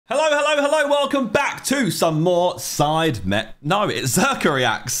Hello, hello, hello. Welcome back to some more Sidemen. No, it's Zerka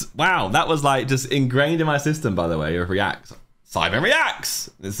Reacts. Wow, that was like just ingrained in my system, by the way, of Reacts. Sidemen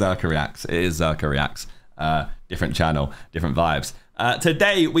Reacts. It's Zerka Reacts. It is Zerka Reacts. Different channel, different vibes.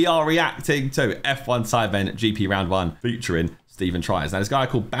 Today, we are reacting to F1 Sidemen GP Round 1 featuring Stephen Tries. Now, this guy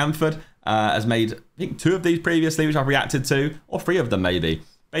called Bamford has made, I think, 2 of these previously, which I've reacted to, or 3 of them maybe.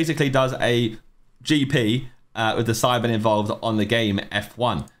 Basically does a GP with the Sidemen involved on the game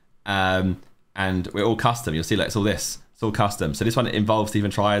F1. And we're all custom. You'll see, like, it's all this. It's all custom. So this one involves Stephen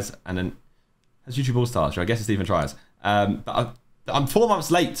Tries, and then has YouTube All Stars. I guess it's Stephen Tries. But I'm 4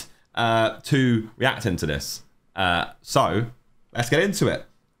 months late to reacting to this. So let's get into it.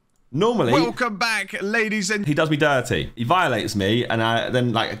 Normally, welcome back, ladies and he does me dirty. He violates me, and I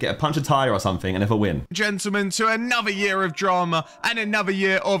then like get a punch a tire or something, and if I win. Gentlemen, to another year of drama and another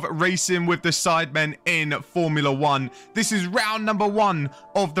year of racing with the Sidemen in Formula 1. This is round number 1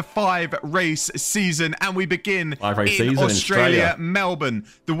 of the 5-race season, and we begin in Australia, Melbourne.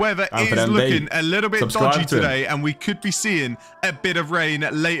 The weather is looking a little bit dodgy today, and we could be seeing a bit of rain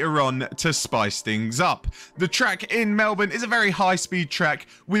later on to spice things up. The track in Melbourne is a very high-speed track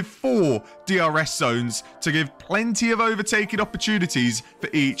with 4 DRS zones to give plenty of overtaking opportunities for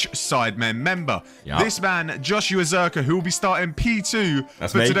each Sidemen member. Yep. This man, Joshua Zerka, who will be starting P2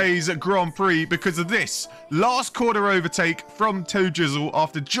 for today's Grand Prix because of this last corner overtake from Toe Jizzle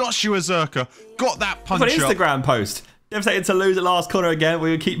after Joshua Zerka got that punch up. Instagram post. Devastated to lose at last corner again.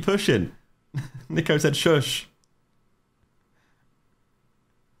 We would keep pushing. Nico said shush.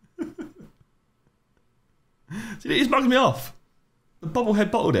 See, he mugs me off. The bobblehead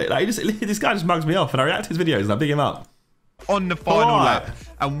bottled it. Like, this guy just mugs me off, and I react to his videos and I big him up. On the final lap,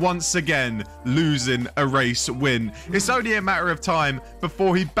 and once again losing a race win. It's only a matter of time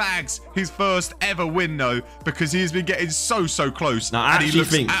before he bags his first ever win, though, because he has been getting so close. Now, I actually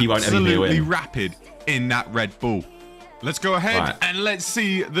think he won't ever win. Absolutely rapid in that Red Bull. Let's go ahead and let's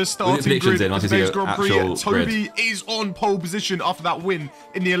see the starting grid for today's Grand Prix. Toby is on pole position after that win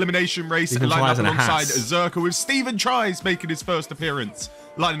in the elimination race, lined up alongside Zerka, with Stephen Tries making his first appearance,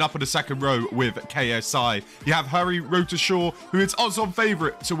 lining up on the second row with KSI. You have Harry Rotershaw, who is odds-on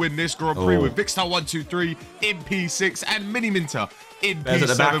favourite to win this Grand Prix, with Vicstar123 in P6 and Mini Minter in P7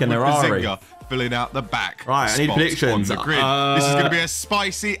 with Bazinga filling out the back. Right, I need predictions. On the grid. This is going to be a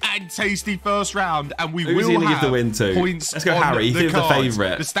spicy and tasty first round, and we will have give the win to? Points. Let's go, Harry. He's the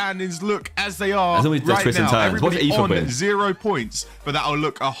favourite. The standings look as they are right now. Everybody on 0 points, but that'll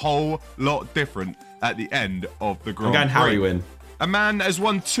look a whole lot different at the end of the Grand Prix. I'm going Harry win. A man has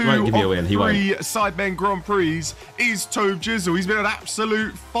won 2 of 3 Sidemen Grand Prix is Toe Jizzle. He's been an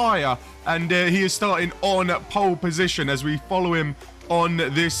absolute fire, and he is starting on pole position as we follow him on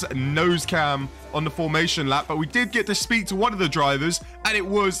this nose cam on the formation lap. But we did get to speak to one of the drivers, and it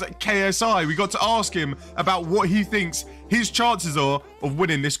was KSI. We got to ask him about what he thinks his chances are of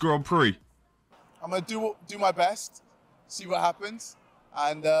winning this Grand Prix. I'm gonna do my best, see what happens,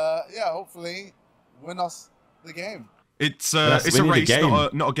 and yeah, hopefully win us the game. It's a race,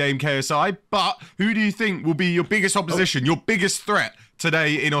 not a game, KSI. But who do you think will be your biggest opposition, your biggest threat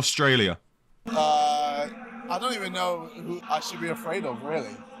today in Australia? I don't even know who I should be afraid of,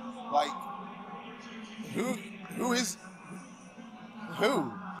 really. Like, who is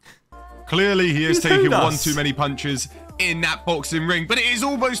who? Clearly, he has taken one too many punches in that boxing ring, but it is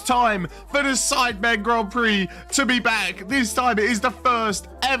almost time for the Sidemen Grand Prix to be back. This time it is the first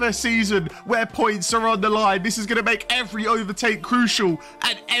ever season where points are on the line. This is going to make every overtake crucial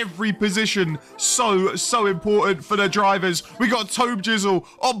and every position so important for the drivers. We got Toe Jizzle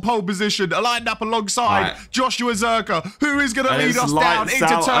on pole position, lined up alongside Joshua Zerka, who is going to lead us down into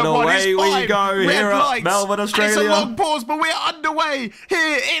turn 1. Away we go here at Melbourne, Australia. It's a long pause, but we're underway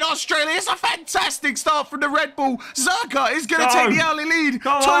here in Australia. It's a fantastic start from the Red Bull. Zerka is going to take the early lead.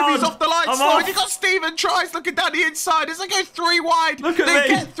 Toby's off the line slide. You got Stephen Tries looking down the inside as they go 3 wide. Look at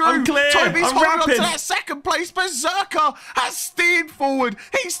me. Get through. I'm clear. Toby's I'm holding on rapid. to that second place, but Zerka has steamed forward.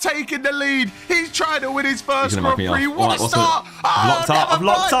 He's taken the lead. He's trying to win his first Grand Prix. What a start. I've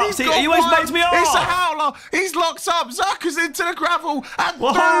locked up. See, he always makes me off. It's a howler. He's locked up. Zerka's into the gravel, and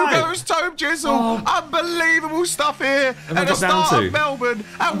through goes Toe Jizzle. Unbelievable stuff here at the start of Melbourne.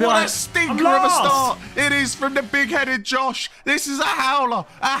 And what a stinker of a start it is from the big-headed Josh. This is a howler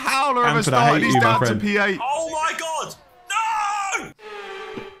of a start, and he's down to P8. Oh my God! No!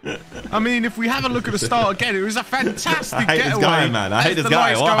 I mean, if we have a look at the start again, it was a fantastic getaway. I hate this guy, man. I hate this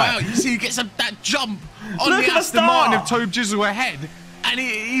guy. Go out, you see, he gets that jump on the Aston Martin of Toe Jizzle ahead, and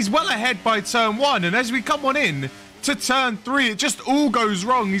he's well ahead by turn 1. And as we come on in, to turn 3. It just all goes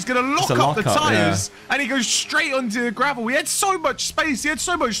wrong. He's going to lock up the tyres and he goes straight onto the gravel. He had so much space. He had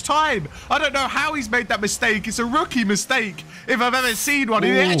so much time. I don't know how he's made that mistake. It's a rookie mistake if I've ever seen one.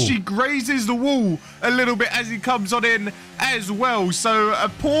 He actually grazes the wall a little bit as he comes on in as well. So a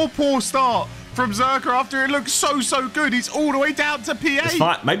poor start from Zerka after it looks so good. He's all the way down to P8. It's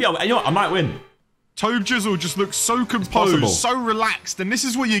fine. Maybe you know what, I might win. Tobe Jizzle just looks so composed, so relaxed, and this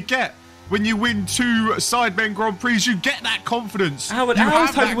is what you get when you win 2 Sidemen Grand Prix. You get that confidence. How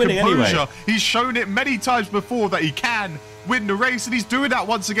is Tobe winning anyway? He's shown it many times before that he can win the race, and he's doing that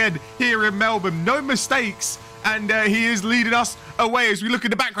once again here in Melbourne. No mistakes, and he is leading us away. As we look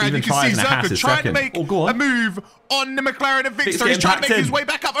in the background, you can see Zerka trying to make a move on the McLaren of Victor. He's trying to make his way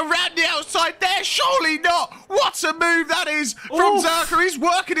back up around the outside there. Surely not. What a move that is from Zerka. He's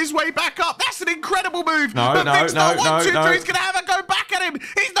working his way back up. That's an incredible move. No. He's going to have a go back at him.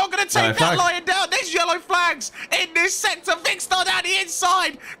 He's not going to take that lion down. There's yellow flags in this sector. Victor down the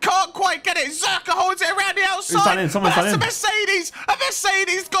inside. Can't quite get it. Zerka holds it around the outside. That's a Mercedes. A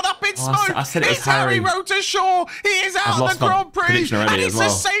Mercedes got up in smoke. I said it was Harry Rotershaw. He is out of the Grand Prix. And it's a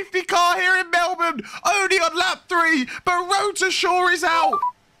safety car here in Melbourne. Only on lap 3. But Rotershaw is out.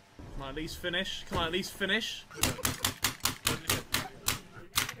 Can I at least finish? Can I at least finish?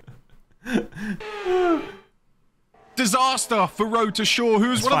 Disaster for Rotershaw, who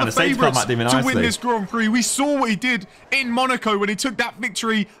was one of the favourites to win this Grand Prix. We saw what he did in Monaco when he took that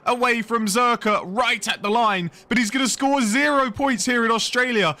victory away from Zerka right at the line. But he's going to score 0 points here in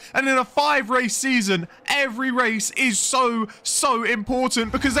Australia. And in a 5-race season, every race is so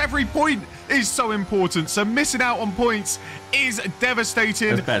important because every point is so important. So missing out on points is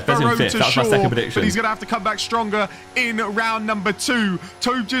devastating for Rotershaw, but he's going to have to come back stronger in round number 2.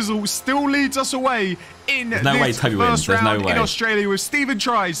 Tobe Jizzle still leads us away in this first round in Australia with Stephen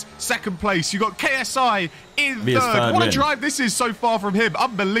Tries second place. You've got KSI in third. What a drive this is so far from him.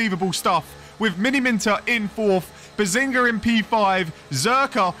 Unbelievable stuff. With Mini Minter in 4th, Bazinga in P5,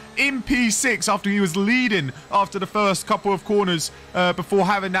 Zerka in P6 after he was leading after the first couple of corners before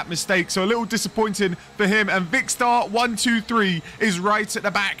having that mistake. So a little disappointing for him. And Vicstar 123 is right at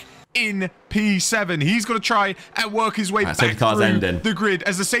the back in P7. He's got to try and work his way back through the grid.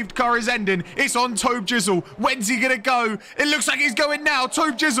 As the safety car is ending, it's on Tobe Jizzle. When's he going to go? It looks like he's going now.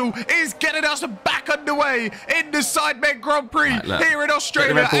 Tobe Jizzle is getting us back underway in the Sidemen Grand Prix here in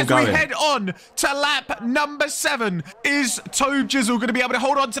Australia as we head on to lap number 7. Is Tobe Jizzle going to be able to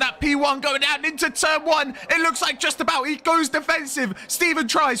hold on to that P1 going down into turn 1? It looks like just about. He goes defensive. Stephen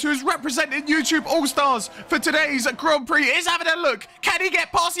Tries, who is representing YouTube All-Stars for today's Grand Prix, is having a look. Can he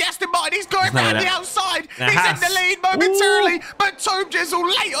get past the Aston Martin? He's going around the outside. He's in the lead momentarily, but Tobe Jizzle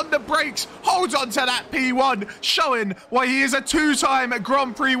late on the brakes holds on to that P1, showing why he is a 2-time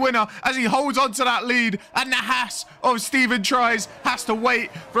Grand Prix winner as he holds on to that lead. And the Haas of Stephen Tries has to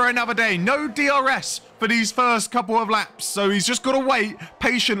wait for another day. No DRS for these first couple of laps, so he's just got to wait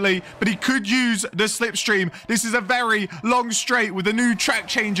patiently, but he could use the slipstream. This is a very long straight with the new track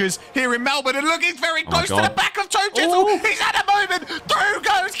changes here in Melbourne, and look, he's very close to the back of Tobe Jizzle. He's at a moment. Through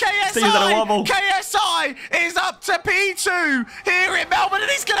goes KSI. KSI is up to P2 here in Melbourne,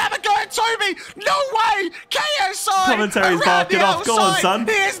 and he's going to have a go at Toby. No way. KSI commentary's barking off. Go on, son.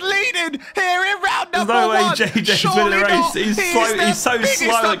 He is leading here in round number 1. No way JJ's winning the race. He's so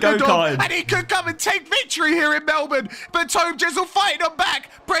slow at go-karting. And he could come and take victory here in Melbourne, but Tobe Jizzle fighting on back,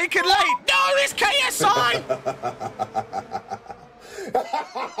 breaking late. No, it's KSI.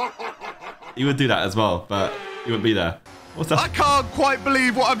 He would do that as well, but he wouldn't be there. What's that? I can't quite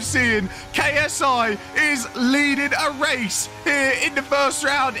believe what I'm seeing. KSI is leading a race here in the first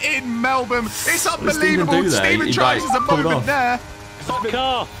round in Melbourne. It's unbelievable. Stephen Tries is a moment there. Fuck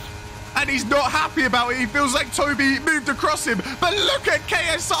off. And he's not happy about it. He feels like Toby moved across him. But look at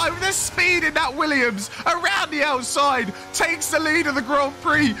KSI with the speed in that Williams around the outside. Takes the lead of the Grand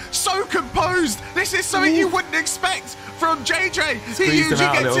Prix. So composed. This is something you wouldn't expect from JJ. He usually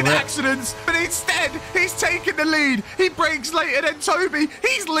gets in accidents, but instead he's taking the lead. He brakes later than Toby.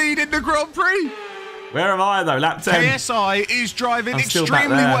 He's leading the Grand Prix. Where am I though? Lap 10. KSI is driving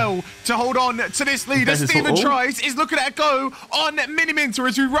extremely well to hold on to this lead. As Stephen Tries is looking at a go on Mini Minter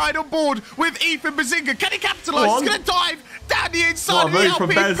as we ride on board with Ethan Bazinga. Can he capitalise? He's going to dive down the inside of the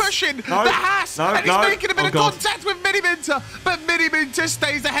Alpine, pushing the Haas, and he's making a bit of contact with Mini Minter, but Mini Minter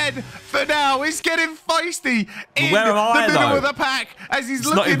stays ahead for now. He's getting feisty in the middle of the pack as he's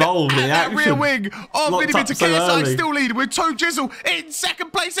looking at that rear wing of Mini Minter. KSI still leading with Tobe Jizzle in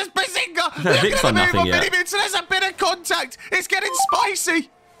second place as Bazinga. Look at the move on Mini Minter. There's a bit of contact. It's getting spicy.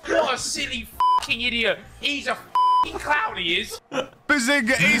 What a silly f***ing idiot. He's a f***ing clown, he is.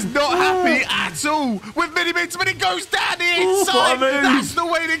 Bazinga is not happy at all with Miniminter, but it goes down the inside. That's the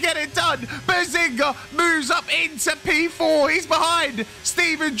way to get it done. Bazinga moves up into P4. He's behind.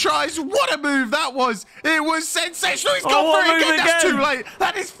 Steven tries. What a move that was. It was sensational. He's gone for it again. That's too late.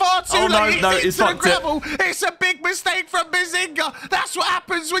 That is far too late. He's into the gravel. It's a big mistake from Bazinga. That's what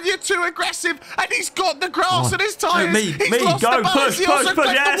happens when you're too aggressive. And he's got the grass on his tyres. He's lost the balance. He also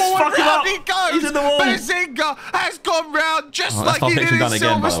got the wall, and round he goes. He's in the wall. Bazinga has gone round just like he did in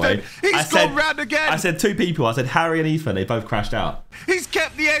Silverstone. He's gone round again. I said two people. I said Harry and Ethan. They both crashed out. He's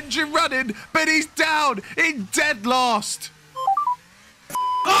kept the engine running, but he's down in dead last.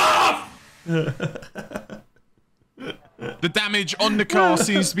 The damage on the car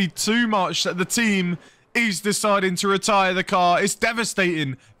seems to be too much that the team is deciding to retire the car. It's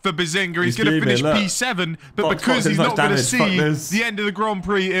devastating for Bazinga. He's going to finish P7, but because he's not going to see the end of the Grand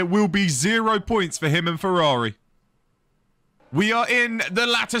Prix, it will be 0 points for him and Ferrari. We are in the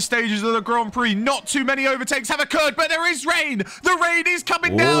latter stages of the Grand Prix. Not too many overtakes have occurred, but there is rain. The rain is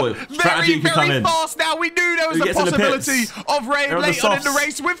coming down very fast now. We knew there was a possibility of rain late on in the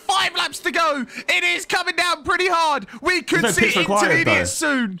race with 5 laps to go. It is coming down pretty hard. We could see intermediates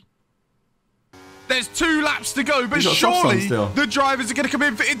soon. There's 2 laps to go, but surely the drivers are going to come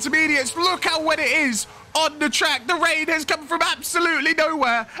in for intermediates. Look how wet it is on the track. The rain has come from absolutely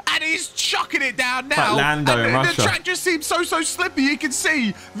nowhere, and he's chucking it down now. Like Lando in Russia. The track just seems so slippy. You can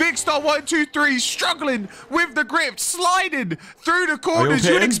see Vicstar 1, 2, 3 struggling with the grip, sliding through the corners.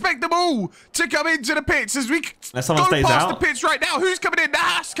 You would expect them all to come into the pits as we go past the pits right now. Who's coming in? The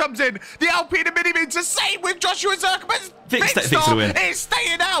Haas comes in. The Alpine and Miniminter, same with Joshua Zerkman. Vicstar is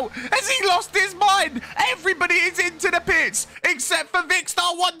staying out. Has he lost his mind? Everybody is into the pits except for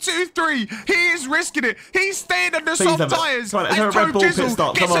Vicstar 1, 2, 3. He is risking it. He's staying under soft tyres. And Tobe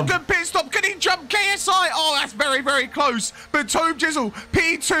Jizzle gets a good pit stop. Can he jump KSI? Oh, that's very close. But Tobe Jizzle,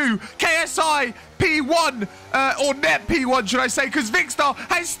 P2, KSI, P1, or net P1, should I say, because Vicstar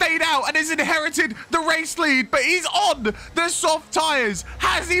has stayed out and has inherited the race lead, but he's on the soft tyres.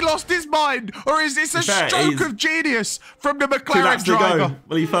 Has he lost his mind, or is this a stroke of genius from the McLaren driver?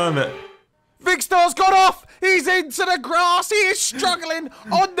 Will he firm it? Vicstar's got off. He's into the grass. He is struggling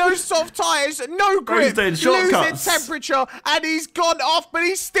on those soft tyres. No grip. Losing temperature. And he's gone off, but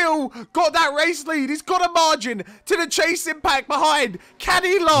he's still got that race lead. He's got a margin to the chasing pack behind. Can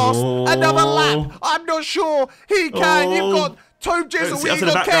he last another lap? I'm not sure he can. You've got Tobe Jizzle, you've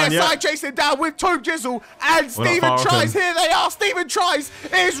got KSI chasing down with Tobe Jizzle and Steven Tries. Here they are. Steven Tries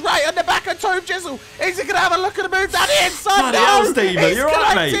is right on the back of Tobe Jizzle. Is he going to have a look at the move down the inside? No, Steven, you're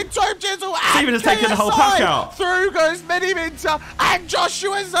right, mate. Tobe Jizzle Steven has taken the whole pack out. Through goes Miniminter and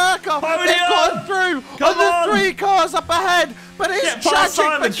Joshua Zerka. They've gone through on the 3 cars up ahead. But it's tragic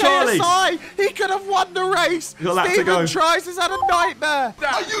for KSI. He could have won the race. Steven Tries has had a nightmare.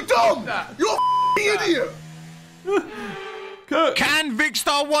 Are you dumb? You're a idiot. Can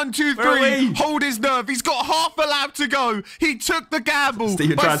Vicstar 1, 2, 3 hold his nerve? He's got half a lap to go. He took the gamble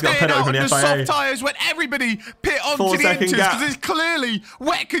by staying out on the soft tyres when everybody pit onto the inters because it's clearly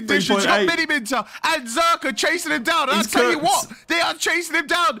wet conditions. You've got Miniminter and Zerka chasing him down. And I'll tell you what, they are chasing him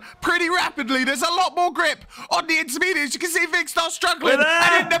down pretty rapidly. There's a lot more grip on the intermediates. You can see Vicstar struggling.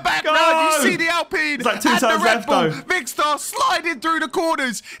 And in the background, you see the Alpine and the Red Bull. Vicstar sliding through the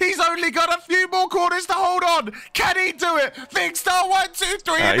corners. He's only got a few more corners to hold on. Can he do it? Vicstar 1, 2,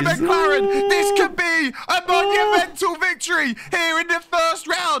 3 in the McLaren. This could be a monumental victory here in the first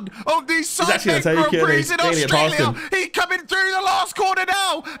round of the Sidemen Grand Prix in Australia. He's coming through the last corner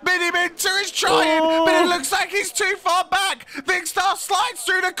now. Miniminter is trying, but it looks like he's too far back. Vicstar slides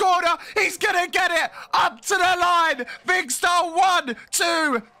through the corner. He's going to get it up to the line. Vicstar 1,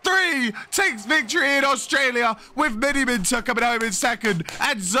 2, 3 takes victory in Australia with Miniminter coming home in second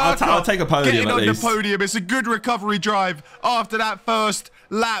and Zerka I'll take a podium getting on the podium. It's a good recovery drive after that first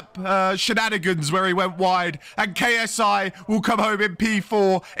lap shenanigans where he went wide, and KSI will come home in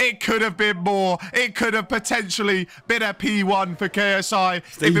P4. It could have been more. It could have potentially been a P1 for KSI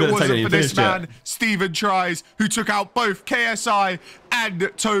if it wasn't for this man, Steven Tries, who took out both KSI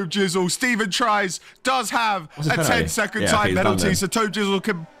and Tobe Jizzle. Steven Tries does have a 10-second time penalty, so Tobe Jizzle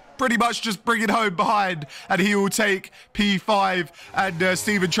can pretty much just bring it home behind, and he will take P5, and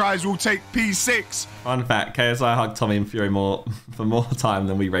Steven Tries will take P6. Fun fact, KSI hugged Tommy and Fury for more time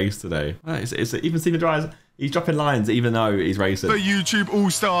than we raced today. Even Steven Tries, he's dropping lines even though he's racing. For YouTube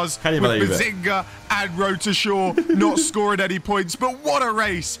All-Stars with Bazinga and Road to Shore not scoring any points, but what a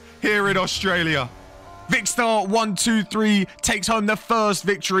race here in Australia. Vicstar 1, 2, 3 takes home the first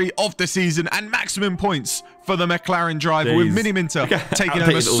victory of the season and maximum points for the McLaren driver, with Mini Minter taking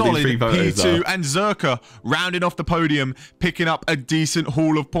home a solid P2, and Zerka rounding off the podium, picking up a decent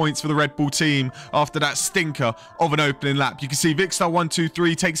haul of points for the Red Bull team after that stinker of an opening lap. You can see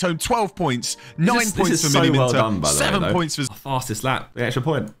Vicstar123 takes home 12 points, 9 points for Mini Minter, 7 points for fastest lap, the extra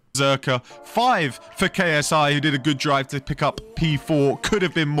point. Zerka, 5 for KSI, who did a good drive to pick up P4. Could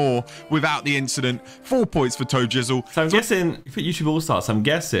have been more without the incident. 4 points for Toe Jizzle. So I'm guessing, you put YouTube All-Stars, so I'm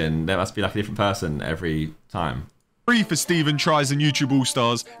guessing there must be like a different person every time. 3 for Steven Tries and YouTube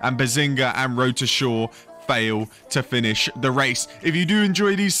All-Stars, and Bazinga and Rota Shaw fail to finish the race. If you do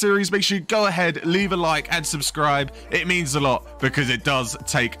enjoy these series, make sure you go ahead, leave a like and subscribe. It means a lot because it does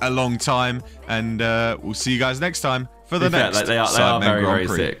take a long time, and we'll see you guys next time for the next fair, they are Sidemen very Grand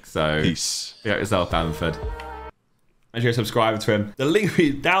Prix. sick, so peace. Pick out yourself, Bamford. Make sure you subscribe to him. The link will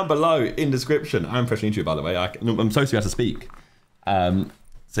be down below in description. I'm fresh on YouTube, by the way. I'm supposed to be able to speak.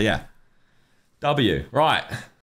 So yeah. W. Right.